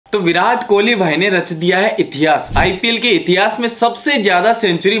तो विराट कोहली भाई ने रच दिया है इतिहास। आईपीएल के इतिहास में सबसे ज्यादा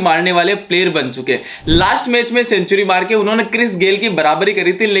सेंचुरी मारने वाले प्लेयर बन चुके हैं। लास्ट मैच में सेंचुरी मार के उन्होंने क्रिस गेल की बराबरी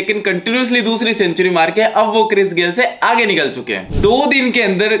करी थी, लेकिन कंटिन्यूसली दूसरी सेंचुरी मार के अब वो क्रिस गेल से आगे निकल चुके हैं। 2 दिन के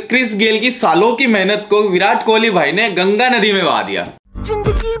अंदर क्रिस गेल की सालों की मेहनत को विराट कोहली भाई ने गंगा नदी में बहा दिया।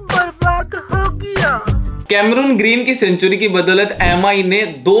 जिंदगी बर्बाद हो गया। कैमरून ग्रीन की सेंचुरी की बदौलत एमआई ने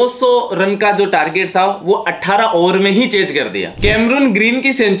 200 रन का जो टारगेट था वो 18 ओवर में ही चेज कर दिया। कैमरून ग्रीन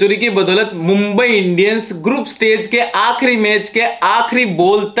की सेंचुरी की बदौलत मुंबई इंडियंस ग्रुप स्टेज के आखिरी मैच के आखिरी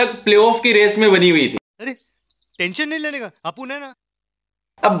बॉल तक प्लेऑफ की रेस में बनी हुई थी। अरे टेंशन नहीं लेने का, अपुन है ना।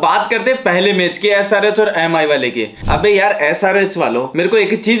 अब बात करते हैं पहले मैच के एसआरएच और एमआई वाले की। अबे यार एसआरएच वालों, मेरे को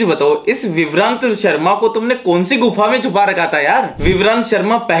एक चीज बताओ, इस विवरांत शर्मा को तुमने कौन सी गुफा में छुपा रखा था यार? विवरांत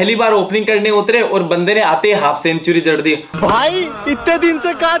शर्मा पहली बार ओपनिंग करने उतरे और बंदे ने आते हाफ सेंचुरी जड़ दी। भाई इतने दिन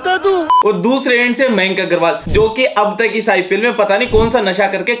से कहा था तू। और दूसरे एंड से मयंक अग्रवाल, जो कि अब तक इस आईपीएल में पता नहीं कौन सा नशा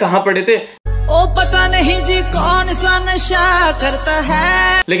करके कहां पड़े थे। ओ पता नहीं जी कौन सा नशा करता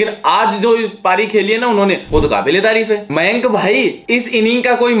है, लेकिन आज जो इस पारी खेली है ना उन्होंने, वो तो काबिले तारीफ है। मयंक भाई, इस इनिंग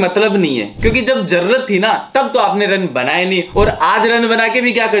का कोई मतलब नहीं है, क्योंकि जब जरूरत थी ना तब तो आपने रन बनाए नहीं, और आज रन बना के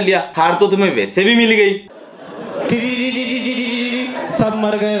भी क्या कर लिया? हार तो तुम्हें वैसे भी मिल गई। सब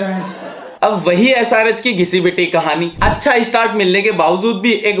मर गए भैंस। अब वही एसआरएच की घिसी पिटी कहानी, अच्छा स्टार्ट मिलने के बावजूद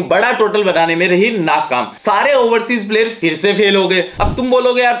भी एक बड़ा टोटल बनाने में रही नाकाम। सारे ओवरसीज प्लेयर फिर से फेल हो गए। अब तुम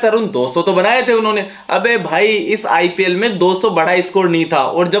बोलोगे यार तरुण 200 तो बनाए थे उन्होंने। अबे भाई, इस आईपीएल में 200 बड़ा स्कोर नहीं था,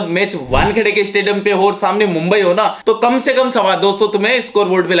 और जब मैच वानखेड़े के स्टेडियम पे हो और सामने मुंबई हो ना, तो कम से कम 225 तुम्हें स्कोर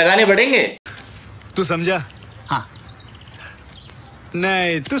बोर्ड पे लगाने पड़ेंगे। तू समझा? हाँ।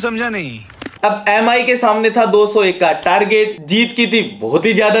 नहीं तू समझा नहीं। अब एमआई के सामने था 201 का टारगेट, जीत की थी बहुत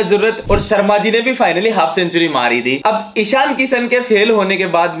ही ज्यादा जरूरत, और शर्मा जी ने भी फाइनली हाफ सेंचुरी मारी थी। अब ईशान किशन के फेल होने के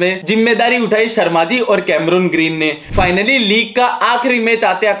बाद में जिम्मेदारी उठाई शर्मा जी और कैमरून ग्रीन ने। फाइनली लीग का आखिरी मैच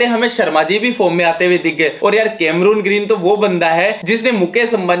आते आते हमें शर्मा जी भी फॉर्म में आते हुए दिख गए। और यार कैमरून ग्रीन तो वो बंदा है जिसने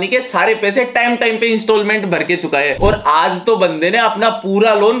मुकेश अंबानी के सारे पैसे टाइम पे इंस्टॉलमेंट भर के चुका है, और आज तो बंदे ने अपना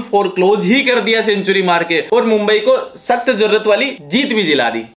पूरा लोन फोरक्लोज ही कर दिया सेंचुरी मार के, और मुंबई को सख्त जरूरत वाली जीत भी दिला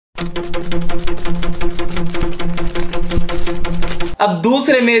दी। अब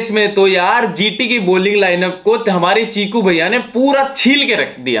दूसरे मैच में तो यार जीटी की बॉलिंग लाइनअप को हमारे चीकू भैया ने पूरा छील के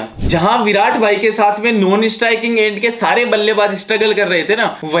रख दिया। जहां विराट भाई के साथ में नॉन स्ट्राइकिंग एंड के सारे बल्लेबाज स्ट्रगल कर रहे थे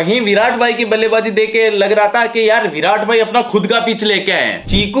ना, वहीं विराट भाई की बल्लेबाजी देख के लग रहा था कि यार विराट भाई अपना खुद का पिच लेके आए हैं।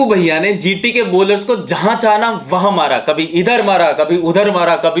 चीकू भैया ने जीटी के बॉलर्स को जहां चाहना वहां मारा, कभी इधर मारा, कभी उधर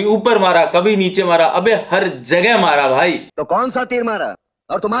मारा, कभी ऊपर मारा, कभी नीचे मारा, अबे हर जगह मारा भाई। तो कौन सा तीर मारा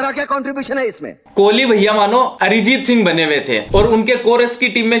और तुम्हारा क्या कंट्रीब्यूशन है इसमें? कोहली भैया मानो अरिजीत सिंह बने हुए थे, और उनके कोरस की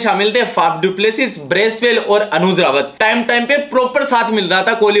टीम में शामिल थे फाफ डुप्लेसिस, ब्रेसवेल और अनुज रावत। टाइम पे प्रॉपर साथ मिल रहा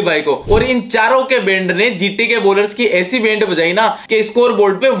था कोहली भाई को, और इन चारों के बैंड ने जीटी के बॉलर्स की ऐसी बैंड बजाई ना कि स्कोर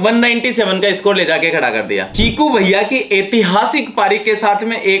बोर्ड पे 197 का स्कोर ले जाके खड़ा कर दिया। चीकू भैया की ऐतिहासिक पारी के साथ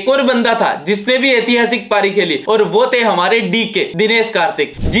में एक और बंदा था जिसने भी ऐतिहासिक पारी खेली, और वो थे हमारे डीके दिनेश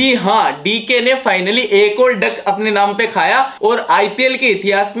कार्तिक। जी हाँ, डीके ने फाइनली एक और डक अपने नाम पे खाया, और आईपीएल के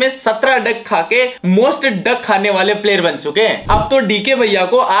इतिहास में 17 डक खा के मोस्ट डक खाने वाले प्लेयर बन चुके हैं। अब तो डीके भैया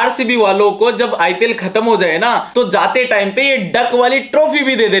को, आरसीबी वालों को जब आईपीएल खत्म हो जाए ना, तो जाते टाइम पे ये डक वाली ट्रॉफी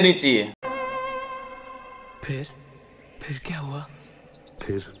भी दे देनी चाहिए। फिर क्या हुआ?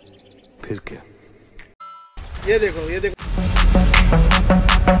 फिर क्या? ये देखो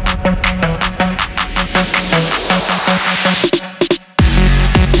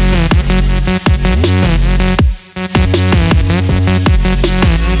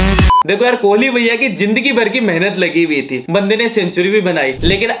देखो यार, कोहली भैया की जिंदगी भर की मेहनत लगी हुई थी, बंदे ने सेंचुरी भी बनाई,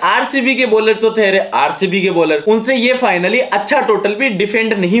 लेकिन आरसीबी के बॉलर तो ठहरे आरसीबी के बॉलर, उनसे ये फाइनली अच्छा टोटल भी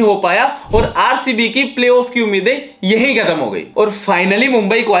डिफेंड नहीं हो पाया, और आरसीबी की प्लेऑफ की उम्मीदें यही खत्म हो गई, और फाइनली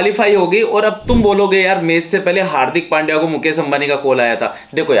मुंबई क्वालिफाई हो गई। और अब तुम बोलोगे यार मैच से पहले हार्दिक पांड्या को मुकेश अंबानी का कॉल आया था।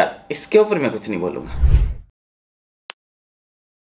 देखो यार, इसके ऊपर मैं कुछ नहीं बोलूंगा।